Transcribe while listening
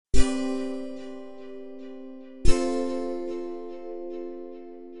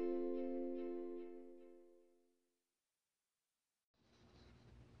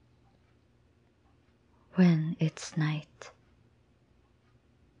when it's night,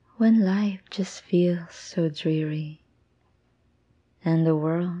 when life just feels so dreary, and the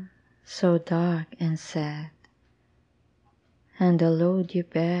world so dark and sad, and the load you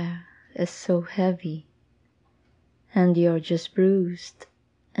bear is so heavy, and you're just bruised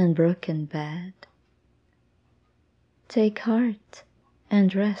and broken bad. Take heart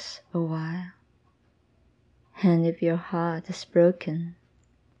and rest a while, and if your heart is broken,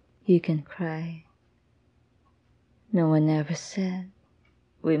 you can cry. No one ever said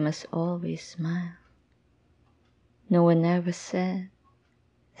we must always smile. No one ever said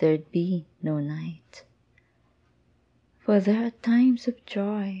there'd be no night. For there are times of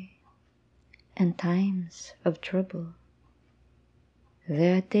joy and times of trouble.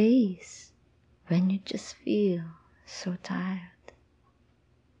 There are days when you just feel so tired.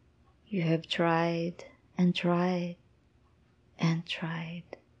 You have tried and tried and tried.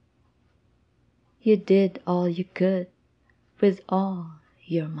 You did all you could with all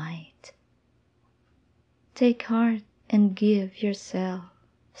your might. Take heart and give yourself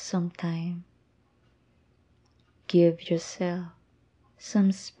some time. Give yourself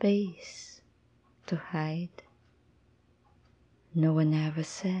some space to hide. No one ever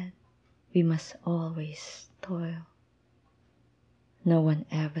said we must always toil. No one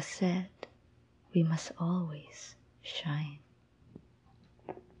ever said we must always shine.